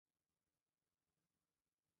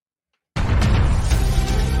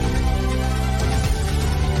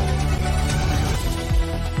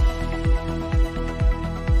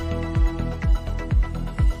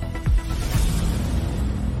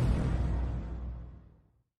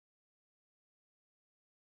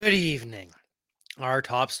Good evening. Our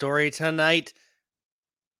top story tonight,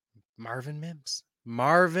 Marvin Mims.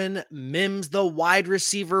 Marvin Mims, the wide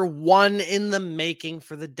receiver, one in the making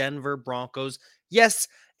for the Denver Broncos. Yes,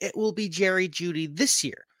 it will be Jerry Jeudy this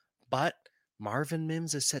year, but Marvin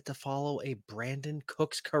Mims is set to follow a Brandon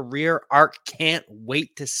Cooks career arc. Can't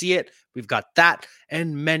wait to see it. We've got that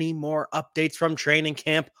and many more updates from training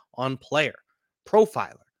camp on Player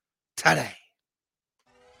Profiler today.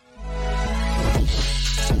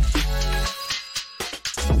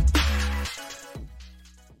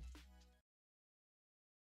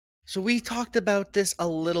 So we talked about this a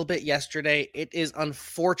little bit yesterday. It is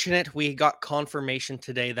unfortunate. We got confirmation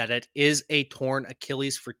today that it is a torn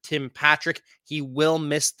Achilles for Tim Patrick. He will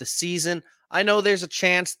miss the season. I know there's a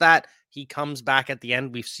chance that he comes back at the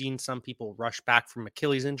end. We've seen some people rush back from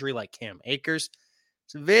Achilles injury like Cam Akers.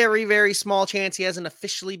 It's a very, very small chance. He hasn't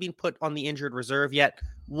officially been put on the injured reserve yet.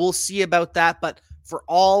 We'll see about that. But for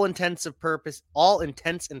all intents and purposes,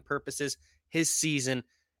 his season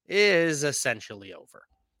is essentially over.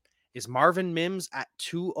 Is Marvin Mims at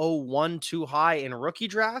 201 too high in rookie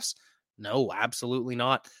drafts? No, absolutely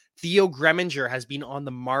not. Theo Greminger has been on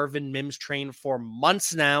the Marvin Mims train for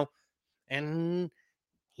months now, and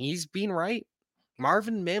he's been right.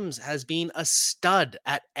 Marvin Mims has been a stud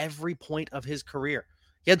at every point of his career.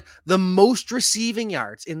 He had the most receiving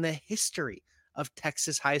yards in the history of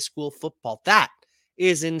Texas high school football. That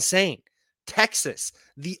is insane. Texas,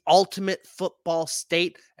 the ultimate football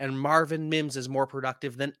state, and Marvin Mims is more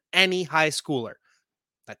productive than any high schooler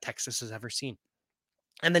that Texas has ever seen.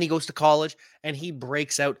 And then he goes to college and he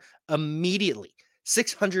breaks out immediately.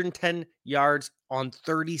 610 yards on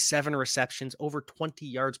 37 receptions, over 20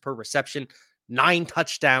 yards per reception, 9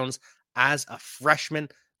 touchdowns as a freshman.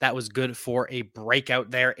 That was good for a breakout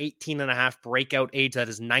there. 18 and a half breakout age. That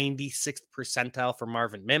is 96th percentile for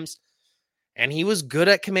Marvin Mims. And he was good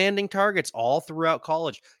at commanding targets all throughout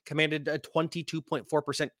college. Commanded a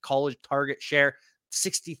 22.4% college target share,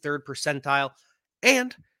 63rd percentile.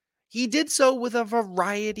 And he did so with a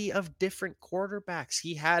variety of different quarterbacks.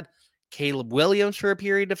 He had Caleb Williams for a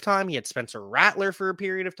period of time. He had Spencer Rattler for a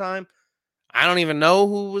period of time. I don't even know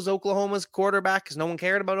who was Oklahoma's quarterback because no one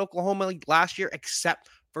cared about Oklahoma last year except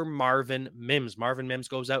for Marvin Mims. Marvin Mims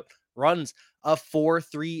goes out, runs a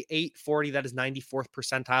 4.38 40. That is 94th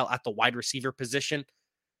percentile at the wide receiver position.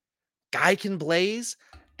 Guy can blaze,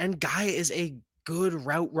 and Guy is a good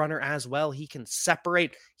route runner as well. He can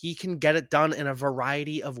separate. He can get it done in a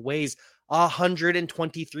variety of ways.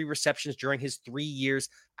 123 receptions during his 3 years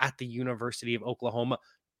at the University of Oklahoma.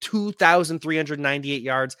 2,398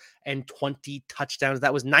 yards and 20 touchdowns.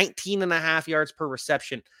 That was 19 and a half yards per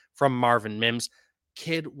reception from Marvin Mims.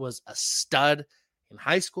 Kid was a stud in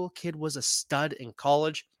high school. Kid was a stud in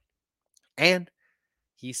college. And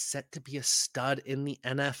he's set to be a stud in the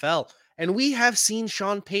NFL. And we have seen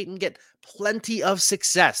Sean Payton get plenty of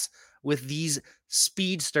success with these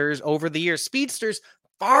speedsters over the years. Speedsters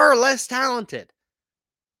far less talented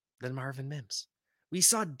than Marvin Mims. We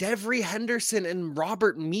saw Devery Henderson and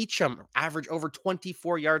Robert Meacham average over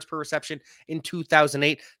 24 yards per reception in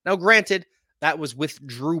 2008. Now, granted, that was with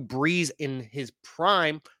Drew Brees in his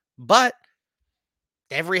prime, but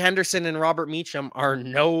Devery Henderson and Robert Meacham are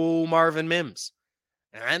no Marvin Mims.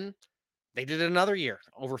 And they did it another year,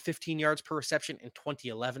 over 15 yards per reception in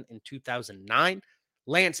 2011 and 2009.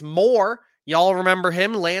 Lance Moore, y'all remember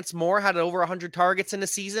him? Lance Moore had over 100 targets in a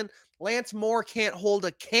season. Lance Moore can't hold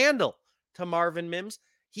a candle to Marvin Mims.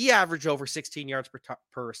 He averaged over 16 yards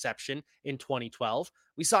per reception in 2012.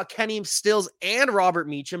 We saw Kenny Stills and Robert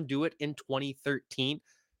Meacham do it in 2013.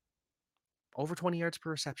 Over 20 yards per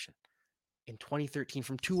reception in 2013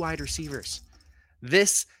 from 2 wide receivers.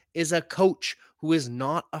 This is a coach who is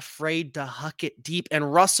not afraid to huck it deep.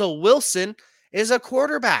 And Russell Wilson is a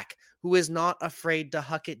quarterback who is not afraid to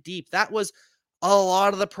huck it deep. That was a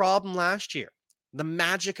lot of the problem last year. The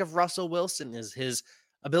magic of Russell Wilson is his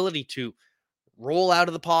ability to roll out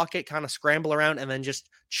of the pocket, kind of scramble around, and then just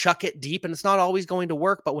chuck it deep. And it's not always going to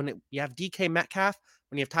work. But when you have DK Metcalf,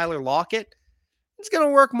 when you have Tyler Lockett, it's going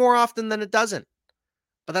to work more often than it doesn't.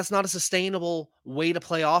 But that's not a sustainable way to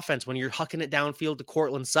play offense when you're hucking it downfield to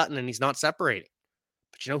Cortland Sutton and he's not separating.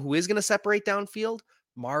 But you know who is going to separate downfield?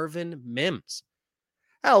 Marvin Mims.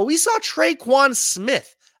 Hell, we saw Traquan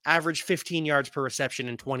Smith average 15 yards per reception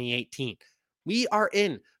in 2018. We are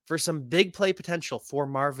in for some big play potential for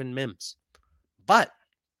Marvin Mims. But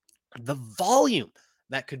the volume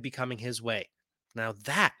that could be coming his way, now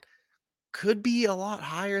that could be a lot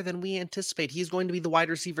higher than we anticipate. He's going to be the wide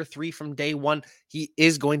receiver 3 from day one. He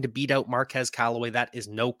is going to beat out Marquez Callaway. That is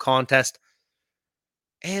no contest.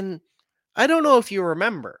 And I don't know if you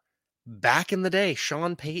remember, Back in the day,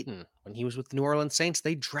 Sean Payton, when he was with the New Orleans Saints,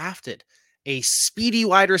 they drafted a speedy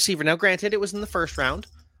wide receiver. Now, granted, it was in the first round,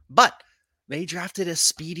 but they drafted a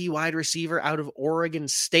speedy wide receiver out of Oregon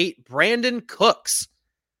State, Brandon Cooks.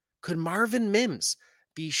 Could Marvin Mims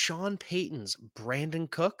be Sean Payton's Brandon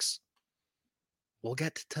Cooks? We'll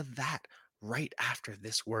get to that right after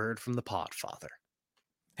this word from the Podfather.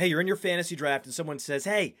 Hey, you're in your fantasy draft and someone says,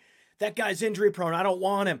 hey, that guy's injury prone, I don't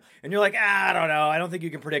want him. And you're like, I don't know, I don't think you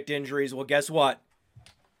can predict injuries. Well, guess what?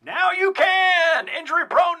 Now you can! Injury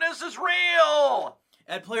proneness is real!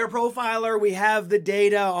 At Player Profiler, we have the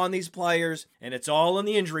data on these players, and it's all in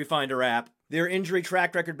the Injury Finder app. Their injury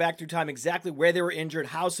track record back through time, exactly where they were injured,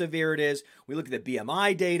 how severe it is. We look at the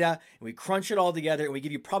BMI data, and we crunch it all together, and we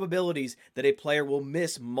give you probabilities that a player will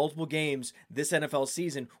miss multiple games this NFL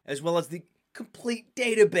season, as well as the complete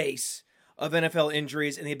database of NFL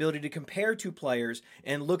injuries and the ability to compare two players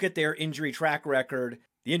and look at their injury track record.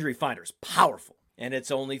 The Injury Finder is powerful, and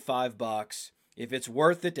it's only $5. If it's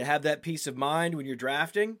worth it to have that peace of mind when you're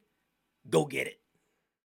drafting, go get it.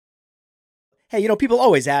 Hey, people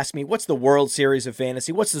always ask me, what's the World Series of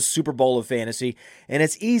Fantasy? What's the Super Bowl of Fantasy? And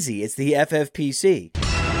it's easy. It's the FFPC.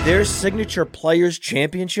 Their signature Players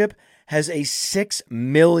Championship has a $6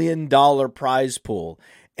 million prize pool,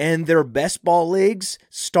 and their best ball leagues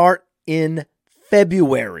start in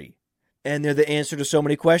February. And they're the answer to so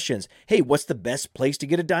many questions. Hey, what's the best place to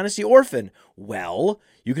get a Dynasty Orphan? Well,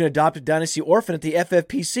 you can adopt a Dynasty Orphan at the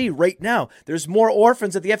FFPC right now. There's more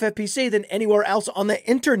orphans at the FFPC than anywhere else on the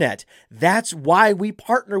internet. That's why we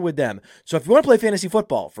partner with them. So if you want to play fantasy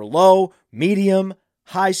football for low, medium,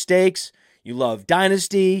 high stakes, you love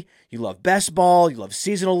Dynasty, you love best ball, you love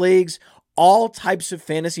seasonal leagues, all types of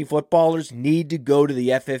fantasy footballers need to go to the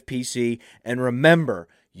FFPC. And remember,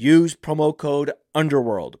 use promo code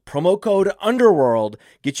UNDERWORLD. Promo code UNDERWORLD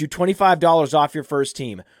gets you $25 off your first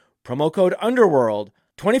team. Promo code UNDERWORLD,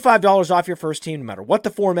 $25 off your first team, no matter what the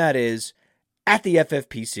format is, at the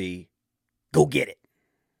FFPC. Go get it.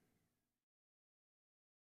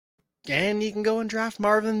 And you can go and draft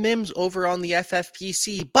Marvin Mims over on the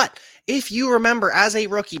FFPC. But if you remember, as a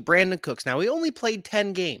rookie, Brandon Cooks, now he only played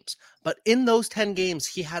 10 games, but in those 10 games,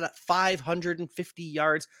 he had 550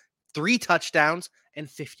 yards, 3 touchdowns, and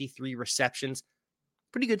 53 receptions.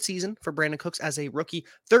 Pretty good season for Brandon Cooks as a rookie.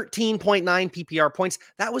 13.9 PPR points.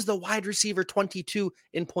 That was the wide receiver 22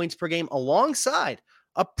 in points per game, alongside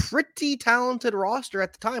a pretty talented roster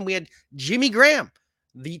at the time. We had Jimmy Graham,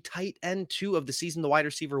 the tight end 2 of the season, the wide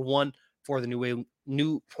receiver 1 for the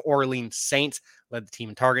New Orleans Saints, led the team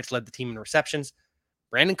in targets, led the team in receptions.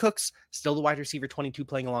 Brandon Cooks, still the wide receiver 22,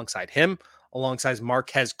 playing alongside him, alongside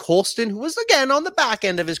Marquez Colston, who was again on the back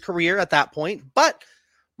end of his career at that point, but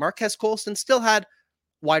Marquez Colston still had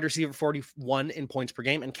wide receiver 41 in points per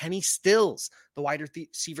game, and Kenny Stills, the wide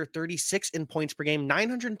receiver 36 in points per game,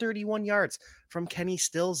 931 yards from Kenny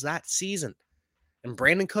Stills that season. And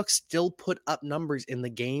Brandon Cooks still put up numbers in the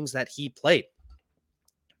games that he played.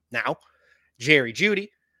 Now, Jerry Jeudy,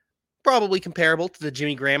 probably comparable to the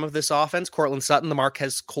Jimmy Graham of this offense. Cortland Sutton, the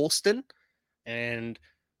Marquez Colston, and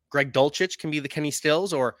Greg Dulcich can be the Kenny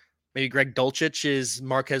Stills, or maybe Greg Dulcich is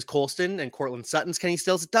Marquez Colston and Cortland Sutton's Kenny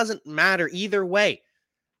Stills. It doesn't matter. Either way,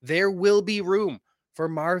 there will be room for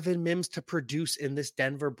Marvin Mims to produce in this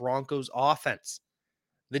Denver Broncos offense.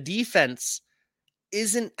 The defense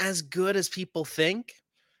isn't as good as people think.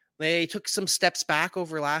 They took some steps back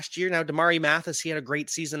over last year. Now, Damari Mathis, he had a great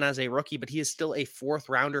season as a rookie, but he is still a 4th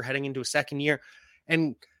rounder heading into a second year.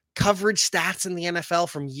 And coverage stats in the NFL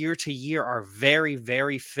from year to year are very,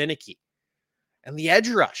 very finicky. And the edge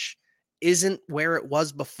rush isn't where it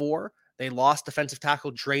was before. They lost defensive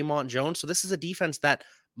tackle Draymond Jones. So this is a defense that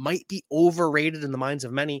might be overrated in the minds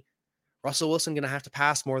of many. Russell Wilson going to have to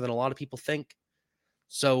pass more than a lot of people think.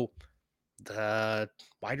 So the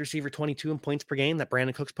wide receiver 22 in points per game that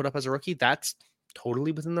Brandon Cooks put up as a rookie, that's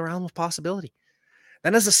totally within the realm of possibility.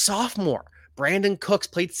 Then as a sophomore, Brandon Cooks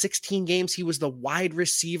played 16 games. He was the wide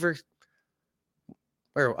receiver.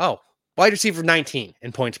 Wide receiver 19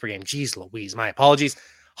 in points per game. Jeez Louise, my apologies.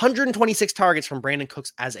 126 targets from Brandon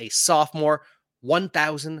Cooks as a sophomore,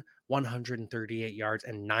 1,138 yards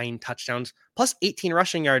and 9 touchdowns, plus 18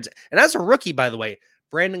 rushing yards. And as a rookie, by the way,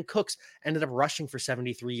 Brandon Cooks ended up rushing for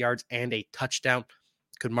 73 yards and a touchdown.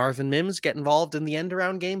 Could Marvin Mims get involved in the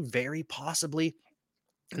end-around game? Very possibly.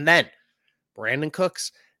 And then Brandon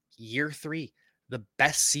Cooks, year 3, the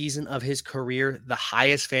best season of his career, the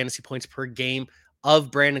highest fantasy points per game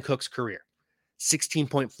of Brandon Cooks' career.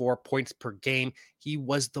 16.4 points per game. He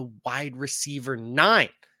was the wide receiver 9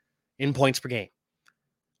 in points per game.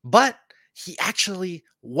 But he actually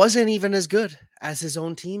wasn't even as good as his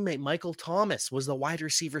own teammate. Michael Thomas was the wide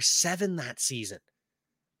receiver 7 that season.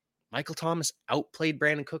 Michael Thomas outplayed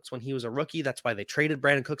Brandon Cooks when he was a rookie. That's why they traded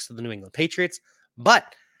Brandon Cooks to the New England Patriots.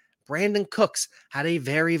 But Brandon Cooks had a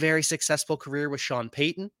very, very successful career with Sean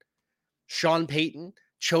Payton. Sean Payton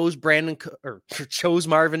chose chose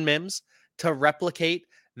Marvin Mims to replicate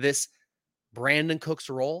this Brandon Cooks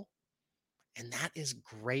role. And that is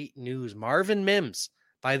great news. Marvin Mims,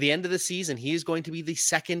 by the end of the season, he is going to be the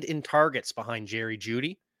second in targets behind Jerry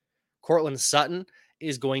Jeudy. Cortland Sutton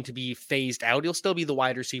is going to be phased out. He'll still be the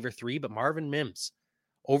wide receiver 3, but Marvin Mims,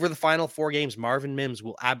 over the final 4 games, Marvin Mims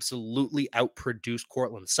will absolutely outproduce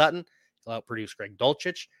Cortland Sutton. He'll outproduce Greg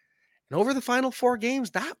Dulcich. And over the final 4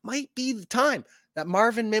 games, that might be the time that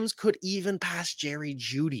Marvin Mims could even pass Jerry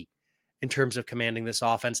Jeudy in terms of commanding this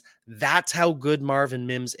offense. That's how good Marvin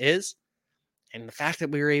Mims is. And the fact that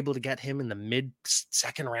we were able to get him in the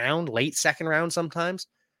mid-second round, late second round sometimes,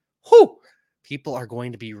 people are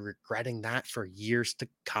going to be regretting that for years to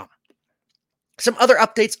come. Some other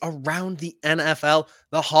updates around the NFL,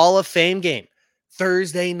 the Hall of Fame game.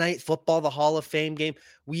 Thursday night football, the Hall of Fame game.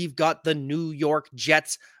 We've got the New York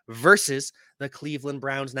Jets versus the Cleveland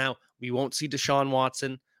Browns. Now, we won't see Deshaun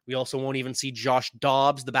Watson. We also won't even see Josh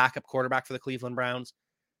Dobbs, the backup quarterback for the Cleveland Browns.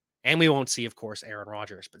 And we won't see, of course, Aaron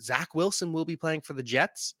Rodgers. But Zach Wilson will be playing for the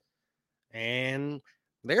Jets. And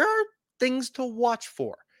there are things to watch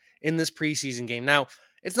for in this preseason game. Now,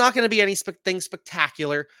 it's not going to be anything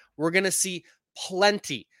spectacular. We're going to see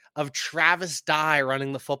plenty of Travis Dye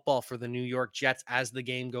running the football for the New York Jets as the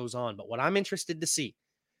game goes on. But what I'm interested to see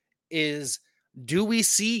is, do we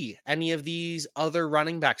see any of these other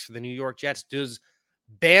running backs for the New York Jets? Does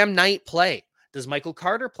Bam Knight play? Does Michael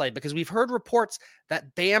Carter play? Because we've heard reports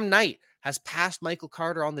that Bam Knight has passed Michael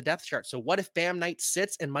Carter on the depth chart. So what if Bam Knight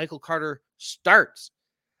sits and Michael Carter starts?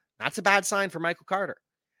 That's a bad sign for Michael Carter.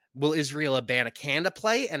 Will Israel Abanikanda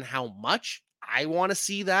play, and how much? I want to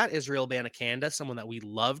see that. Israel Abanikanda, someone that we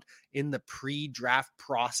loved in the pre-draft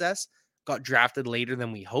process, got drafted later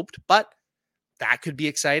than we hoped, but that could be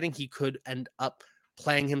exciting. He could end up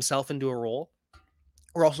playing himself into a role.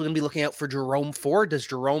 We're also going to be looking out for Jerome Ford. Does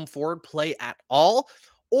Jerome Ford play at all?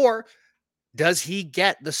 Or does he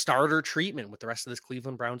get the starter treatment with the rest of this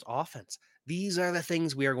Cleveland Browns offense? These are the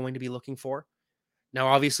things we are going to be looking for. Now,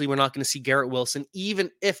 obviously, we're not going to see Garrett Wilson.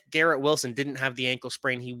 Even if Garrett Wilson didn't have the ankle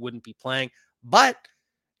sprain, he wouldn't be playing. But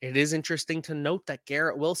it is interesting to note that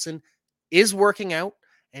Garrett Wilson is working out,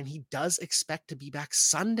 and he does expect to be back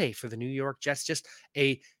Sunday for the New York Jets. Just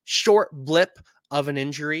a short blip of an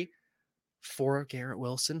injury for Garrett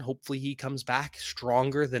Wilson. Hopefully he comes back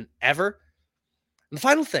stronger than ever. And the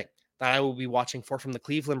final thing that I will be watching for from the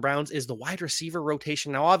Cleveland Browns is the wide receiver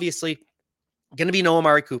rotation. Now, obviously, going to be no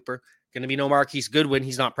Amari Cooper, going to be no Marquise Goodwin.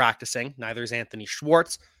 He's not practicing. Neither is Anthony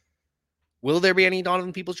Schwartz. Will there be any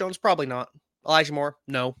Donovan Peoples-Jones? Probably not. Elijah Moore?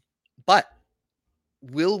 No. But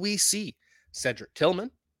will we see Cedric Tillman?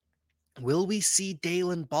 Will we see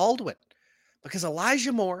Dalen Baldwin? Because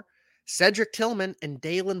Elijah Moore, Cedric Tillman, and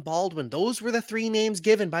Dalen Baldwin, those were the 3 names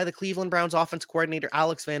given by the Cleveland Browns offense coordinator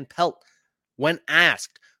Alex Van Pelt when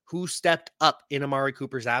asked who stepped up in Amari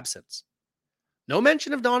Cooper's absence. No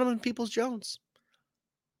mention of Donovan Peoples-Jones.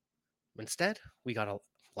 Instead, we got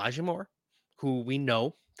Elijah Moore, who we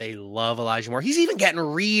know they love Elijah Moore. He's even getting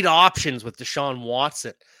read options with Deshaun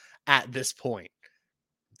Watson at this point.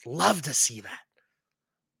 Love to see that.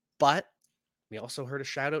 But we also heard a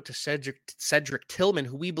shout out to Cedric Tillman,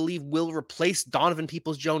 who we believe will replace Donovan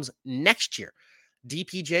Peoples-Jones next year.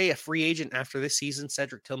 DPJ, a free agent after this season,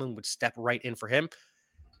 Cedric Tillman would step right in for him.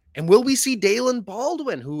 And will we see Dalen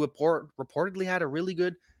Baldwin, who reportedly had a really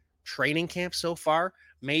good training camp so far,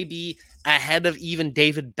 maybe ahead of even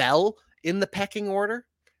David Bell in the pecking order?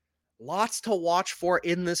 Lots to watch for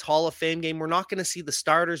in this Hall of Fame game. We're not going to see the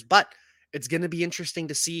starters, but it's going to be interesting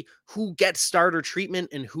to see who gets starter treatment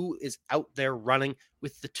and who is out there running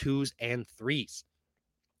with the 2s and 3s.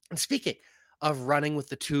 And speaking of running with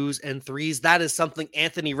the 2s and 3s, that is something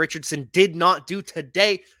Anthony Richardson did not do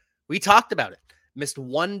today. We talked about it. Missed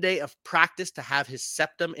 1 day of practice to have his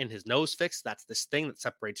septum in his nose fixed. That's this thing that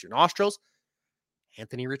separates your nostrils.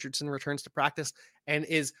 Anthony Richardson returns to practice and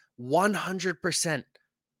is 100%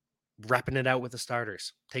 repping it out with the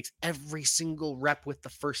starters. Takes every single rep with the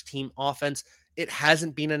first team offense. It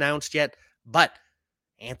hasn't been announced yet, but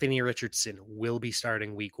Anthony Richardson will be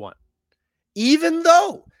starting week 1. Even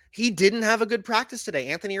though he didn't have a good practice today,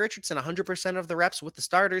 Anthony Richardson, 100% of the reps with the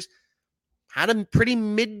starters, had a pretty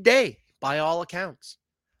midday by all accounts.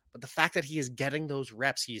 But the fact that he is getting those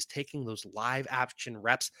reps, he is taking those live action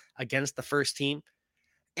reps against the first team,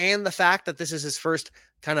 and the fact that this is his first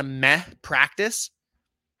kind of meh practice,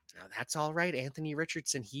 now that's all right. Anthony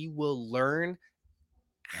Richardson, he will learn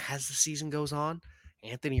as the season goes on.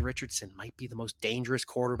 Anthony Richardson might be the most dangerous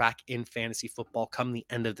quarterback in fantasy football come the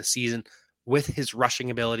end of the season with his rushing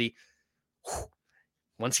ability.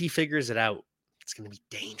 Once he figures it out, it's going to be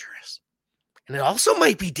dangerous. And it also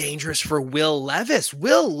might be dangerous for Will Levis.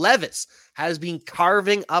 Will Levis has been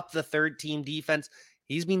carving up the third team defense.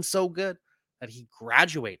 He's been so good that he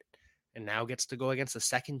graduated and now gets to go against the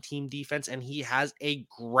second team defense. And he has a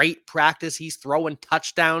great practice. He's throwing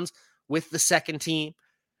touchdowns with the second team.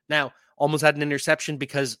 Now, almost had an interception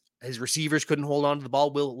because his receivers couldn't hold on to the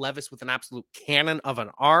ball. Will Levis with an absolute cannon of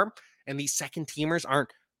an arm. And these second teamers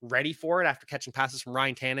aren't ready for it after catching passes from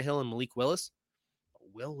Ryan Tannehill and Malik Willis.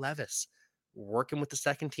 Will Levis working with the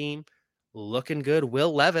second team, looking good.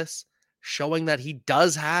 Will Levis showing that he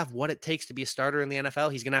does have what it takes to be a starter in the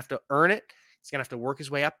NFL. He's going to have to earn it. He's going to have to work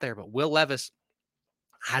his way up there. But Will Levis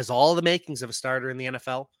has all the makings of a starter in the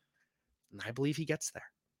NFL, and I believe he gets there.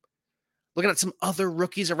 Looking at some other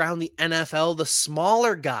rookies around the NFL, the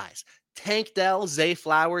smaller guys, Tank Dell, Zay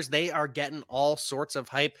Flowers, they are getting all sorts of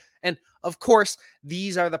hype. And of course,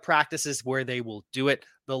 these are the practices where they will do it.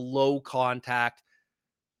 The low contact,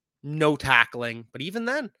 no tackling. But even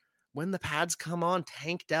then, when the pads come on,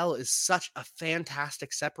 Tank Dell is such a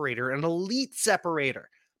fantastic separator, an elite separator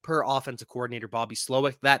per offensive coordinator Bobby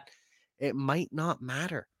Slowick, that it might not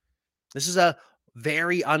matter. This is a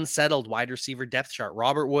very unsettled wide receiver depth chart.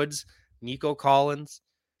 Robert Woods, Nico Collins,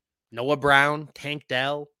 Noah Brown, Tank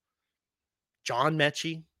Dell, John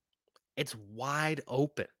Mechie. It's wide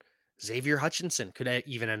open. Xavier Hutchinson could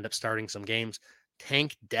even end up starting some games.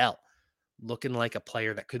 Tank Dell looking like a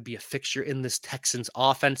player that could be a fixture in this Texans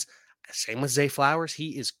offense. Same with Zay Flowers.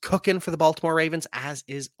 He is cooking for the Baltimore Ravens, as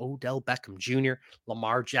is Odell Beckham Jr.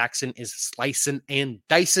 Lamar Jackson is slicing and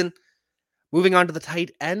dicing. Moving on to the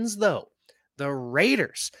tight ends, though. The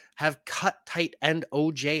Raiders have cut tight end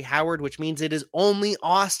O.J. Howard, which means it is only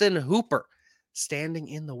Austin Hooper standing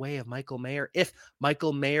in the way of Michael Mayer. If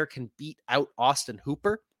Michael Mayer can beat out Austin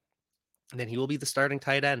Hooper, then he will be the starting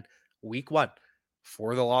tight end week 1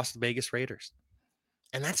 for the Las Vegas Raiders.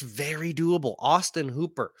 And that's very doable. Austin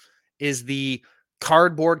Hooper is the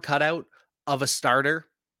cardboard cutout of a starter.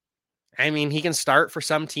 I mean, he can start for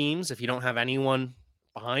some teams if you don't have anyone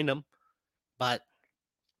behind him. But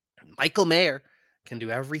Michael Mayer can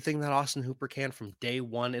do everything that Austin Hooper can from day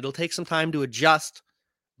one. It'll take some time to adjust,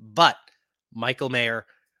 but Michael Mayer,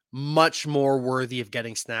 much more worthy of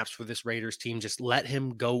getting snaps for this Raiders team. Just let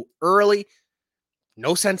him go early.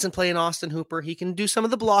 No sense in playing Austin Hooper. He can do some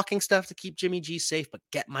of the blocking stuff to keep Jimmy G safe, but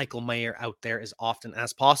get Michael Mayer out there as often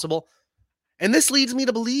as possible. And this leads me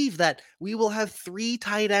to believe that we will have 3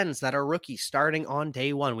 tight ends that are rookies starting on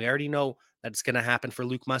day 1. We already know that it's going to happen for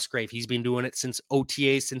Luke Musgrave. He's been doing it since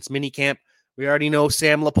OTAs, since minicamp. We already know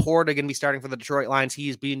Sam Laporta going to be starting for the Detroit Lions.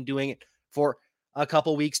 He's been doing it for a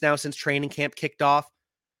couple weeks now since training camp kicked off.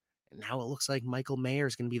 And now it looks like Michael Mayer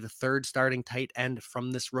is going to be the 3rd starting tight end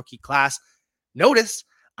from this rookie class. Notice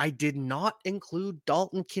I did not include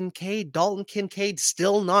Dalton Kincaid. Dalton Kincaid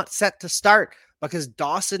still not set to start because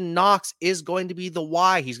Dawson Knox is going to be the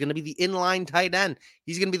Y. He's going to be the inline tight end.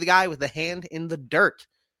 He's going to be the guy with the hand in the dirt.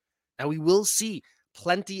 Now we will see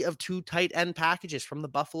plenty of 2 tight end packages from the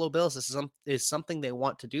Buffalo Bills. This is something they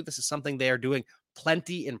want to do. This is something they are doing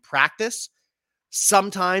plenty in practice.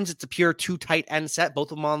 Sometimes it's a pure 2 tight end set,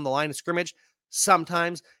 both of them on the line of scrimmage.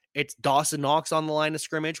 Sometimes it's Dawson Knox on the line of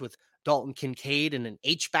scrimmage with Dalton Kincaid and an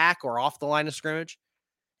H-back or off the line of scrimmage.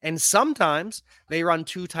 And sometimes they run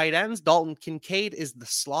 2 tight ends. Dalton Kincaid is the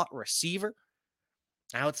slot receiver.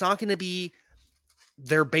 Now, it's not going to be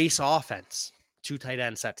their base offense, 2 tight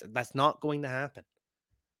end sets. That's not going to happen.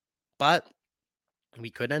 But we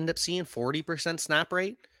could end up seeing 40% snap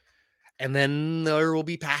rate. And then there will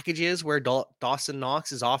be packages where Dawson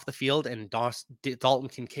Knox is off the field and Dalton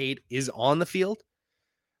Kincaid is on the field.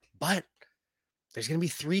 But there's going to be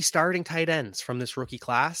 3 starting tight ends from this rookie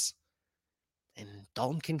class, and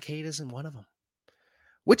Dalton Kincaid isn't one of them.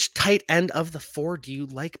 Which tight end of the 4 do you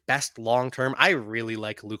like best long-term? I really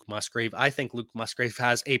like Luke Musgrave. I think Luke Musgrave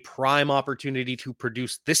has a prime opportunity to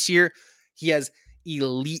produce this year. He has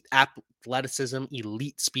elite athleticism,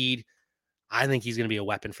 elite speed. I think he's going to be a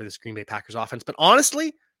weapon for this Green Bay Packers offense. But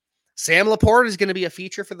honestly, Sam Laporta is going to be a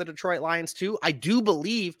feature for the Detroit Lions too. I do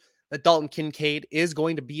believe that Dalton Kincaid is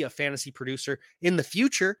going to be a fantasy producer in the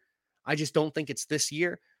future. I just don't think it's this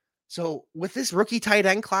year. So with this rookie tight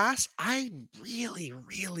end class, I really,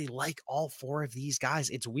 really like all 4 of these guys.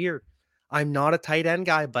 It's weird. I'm not a tight end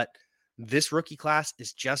guy, but this rookie class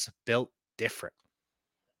is just built different.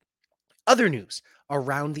 Other news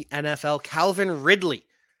around the NFL, Calvin Ridley.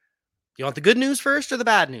 You want the good news first or the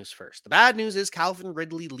bad news first? The bad news is Calvin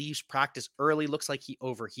Ridley leaves practice early. Looks like he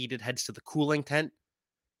overheated, heads to the cooling tent.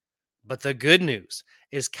 But the good news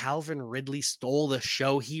is Calvin Ridley stole the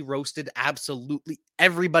show. He roasted absolutely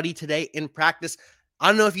everybody today in practice. I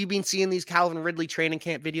don't know if you've been seeing these Calvin Ridley training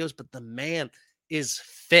camp videos, but the man is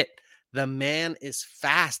fit. The man is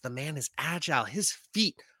fast. The man is agile. His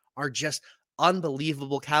feet are just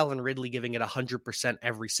unbelievable. Calvin Ridley giving it 100%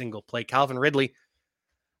 every single play. Calvin Ridley,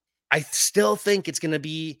 I still think it's going to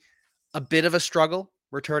be a bit of a struggle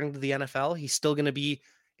returning to the NFL. He's still going to be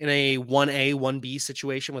in a 1A, 1B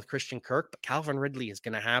situation with Christian Kirk, but Calvin Ridley is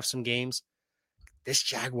going to have some games. This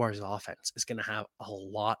Jaguars offense is going to have a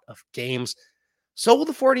lot of games. So will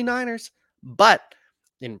the 49ers. But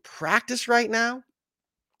in practice right now,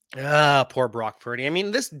 poor Brock Purdy. I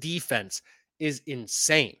mean, this defense is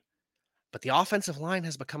insane. But the offensive line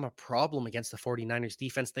has become a problem against the 49ers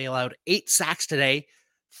defense. They allowed 8 sacks today,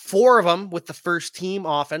 4 of them with the first team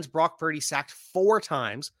offense. Brock Purdy sacked 4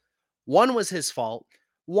 times. 1 was his fault.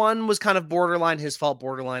 1 was kind of borderline his fault,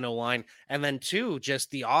 borderline O-line. And then 2,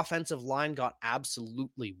 just the offensive line got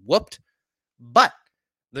absolutely whooped. But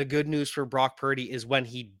the good news for Brock Purdy is when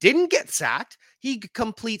he didn't get sacked, he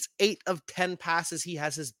completes 8 of 10 passes. He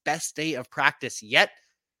has his best day of practice yet.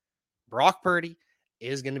 Brock Purdy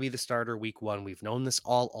is going to be the starter week 1. We've known this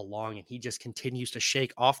all along, and he just continues to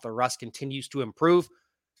shake off the rust, continues to improve.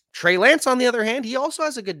 Trey Lance, on the other hand, he also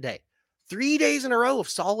has a good day. 3 days in a row of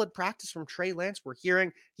solid practice from Trey Lance. We're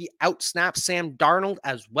hearing he outsnaps Sam Darnold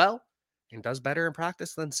as well and does better in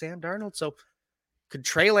practice than Sam Darnold. So could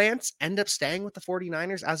Trey Lance end up staying with the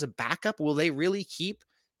 49ers as a backup? Will they really keep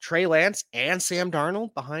Trey Lance and Sam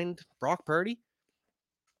Darnold behind Brock Purdy?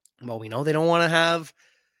 Well, we know they don't want to have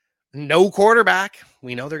no quarterback.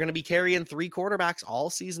 We know they're going to be carrying 3 quarterbacks all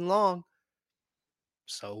season long.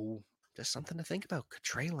 So just something to think about. Could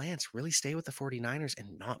Trey Lance really stay with the 49ers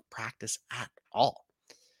and not practice at all?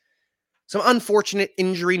 Some unfortunate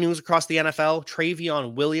injury news across the NFL.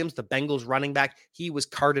 Travion Williams, the Bengals running back, he was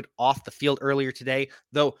carted off the field earlier today,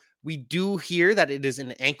 though we do hear that it is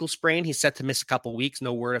an ankle sprain. He's set to miss a couple weeks.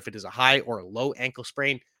 No word if it is a high or a low ankle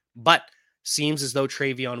sprain, but seems as though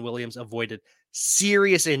Travion Williams avoided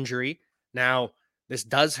serious injury. Now, this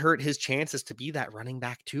does hurt his chances to be that running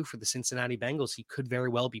back too for the Cincinnati Bengals. He could very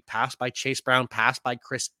well be passed by Chase Brown, passed by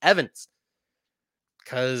Chris Evans,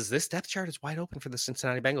 because this depth chart is wide open for the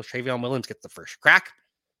Cincinnati Bengals. Travion Williams gets the first crack.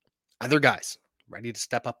 Other guys ready to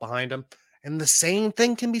step up behind him. And the same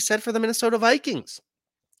thing can be said for the Minnesota Vikings.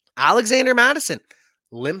 Alexander Mattison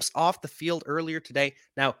limps off the field earlier today.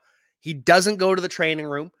 Now, he doesn't go to the training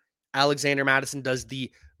room. Alexander Mattison does the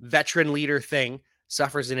veteran leader thing,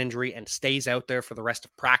 suffers an injury, and stays out there for the rest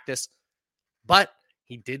of practice. But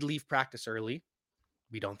he did leave practice early.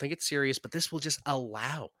 We don't think it's serious, but this will just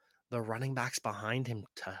allow the running backs behind him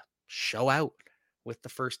to show out with the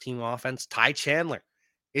first team offense. Ty Chandler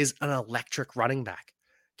is an electric running back.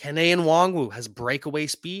 Kene Nwangwu has breakaway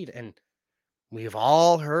speed, and we've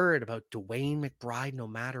all heard about Dwayne McBride no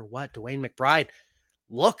matter what. Dwayne McBride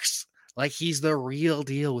looks like he's the real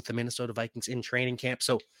deal with the Minnesota Vikings in training camp.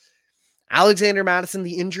 So Alexander Mattison,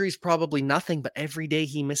 the injury is probably nothing, but every day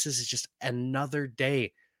he misses is just another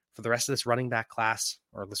day for the rest of this running back class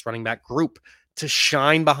or this running back group to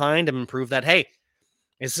shine behind him and prove that, hey,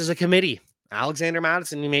 this is a committee. Alexander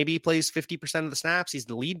Mattison, maybe he plays 50% of the snaps. He's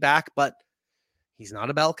the lead back, but he's not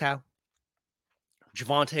a bell cow.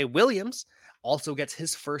 Javonte Williams also gets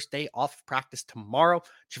his first day off of practice tomorrow.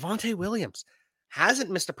 Javonte Williams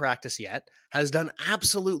hasn't missed a practice yet, has done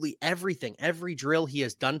absolutely everything, every drill he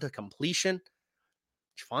has done to completion.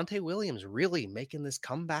 Javonte Williams really making this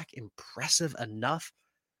comeback impressive enough.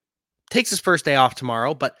 Takes his first day off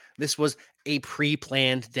tomorrow, but this was a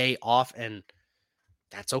pre-planned day off, and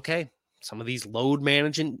that's okay. Some of these load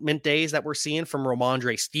management days that we're seeing from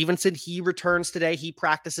Ramondre Stevenson, he returns today. He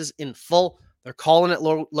practices in full. They're calling it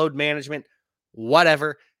load management.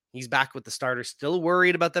 Whatever. He's back with the starters. Still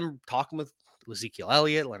worried about them talking with Ezekiel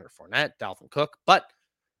Elliott, Leonard Fournette, Dalvin Cook, but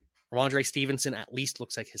Ramondre Stevenson at least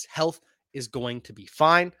looks like his health is going to be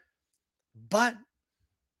fine. But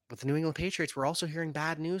with the New England Patriots, we're also hearing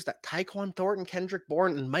bad news that Tyquan Thornton, Kendrick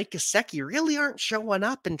Bourne, and Mike Gesicki really aren't showing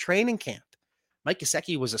up in training camp. Mike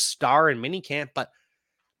Gesicki was a star in minicamp, but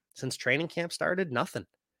since training camp started, nothing.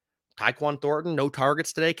 Tyquan Thornton, no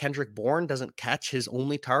targets today. Kendrick Bourne doesn't catch his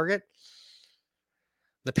only target.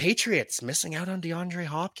 The Patriots missing out on DeAndre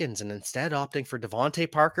Hopkins and instead opting for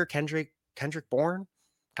Devontae Parker, Kendrick Bourne,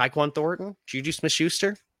 Tyquan Thornton, Juju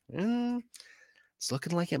Smith-Schuster. It's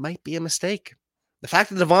looking like it might be a mistake. The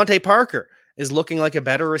fact that Devontae Parker is looking like a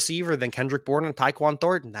better receiver than Kendrick Bourne and Tyquan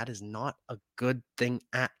Thornton. That is not a good thing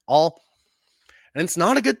at all. And it's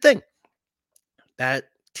not a good thing that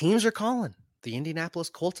teams are calling the Indianapolis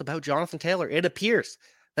Colts about Jonathan Taylor. It appears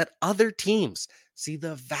that other teams see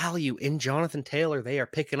the value in Jonathan Taylor. They are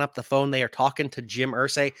picking up the phone. They are talking to Jim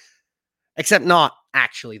Irsay, except not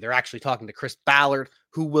actually. They're actually talking to Chris Ballard,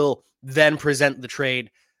 who will then present the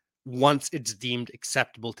trade once it's deemed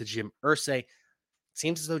acceptable to Jim Irsay.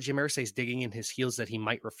 Seems as though Jim Irsay is digging in his heels that he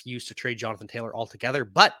might refuse to trade Jonathan Taylor altogether,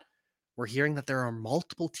 but we're hearing that there are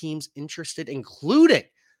multiple teams interested, including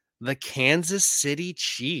the Kansas City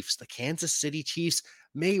Chiefs. The Kansas City Chiefs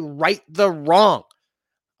may right the wrong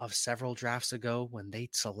of several drafts ago when they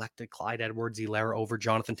selected Clyde Edwards-Helaire over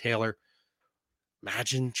Jonathan Taylor.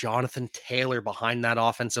 Imagine Jonathan Taylor behind that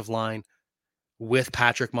offensive line with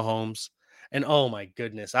Patrick Mahomes. And oh my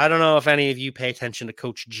goodness, I don't know if any of you pay attention to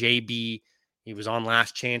Coach JB. He was on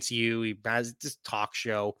Last Chance U. He has this talk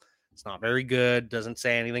show. It's not very good. Doesn't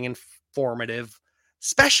say anything informative,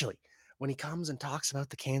 especially when he comes and talks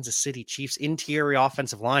about the Kansas City Chiefs interior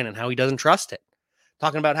offensive line and how he doesn't trust it.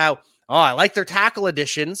 Talking about how, I like their tackle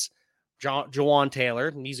additions. Jawan Taylor,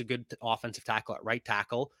 and he's a good offensive tackle at right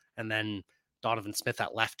tackle. And then Donovan Smith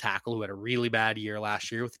at left tackle, who had a really bad year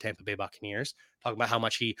last year with the Tampa Bay Buccaneers. Talking about how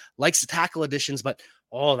much he likes the tackle additions, but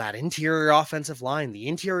that interior offensive line, the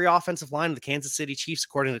interior offensive line of the Kansas City Chiefs,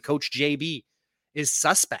 according to Coach JB, is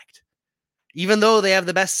suspect. Even though they have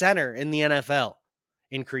the best center in the NFL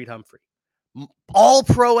in Creed Humphrey.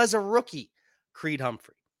 All-pro as a rookie, Creed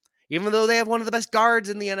Humphrey. Even though they have one of the best guards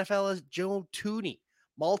in the NFL as Joe Tooney,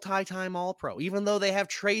 multi-time All-Pro. Even though they have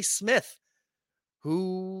Trey Smith,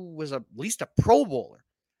 who was at least a Pro Bowler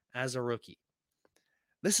as a rookie.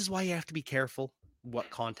 This is why you have to be careful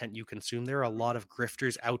what content you consume. There are a lot of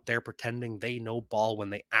grifters out there pretending they know ball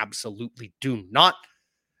when they absolutely do not.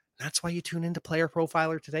 That's why you tune into Player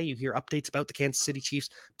Profiler today. You hear updates about the Kansas City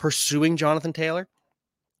Chiefs pursuing Jonathan Taylor,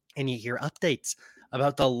 and you hear updates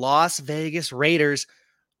about the Las Vegas Raiders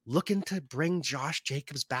looking to bring Josh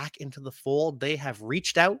Jacobs back into the fold. They have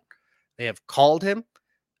reached out. They have called him.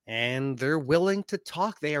 And they're willing to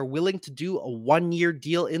talk. They are willing to do a one-year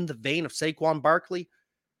deal in the vein of Saquon Barkley.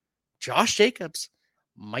 Josh Jacobs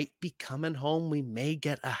might be coming home. We may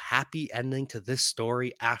get a happy ending to this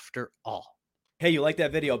story after all. Hey, you like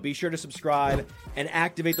that video? Be sure to subscribe and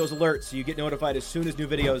activate those alerts so you get notified as soon as new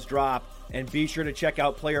videos drop. And be sure to check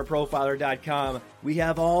out playerprofiler.com. We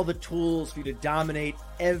have all the tools for you to dominate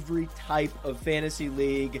every type of fantasy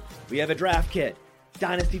league. We have a draft kit,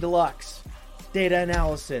 Dynasty Deluxe, data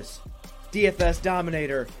analysis, DFS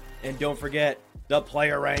Dominator, and don't forget the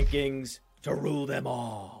player rankings to rule them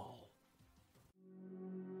all.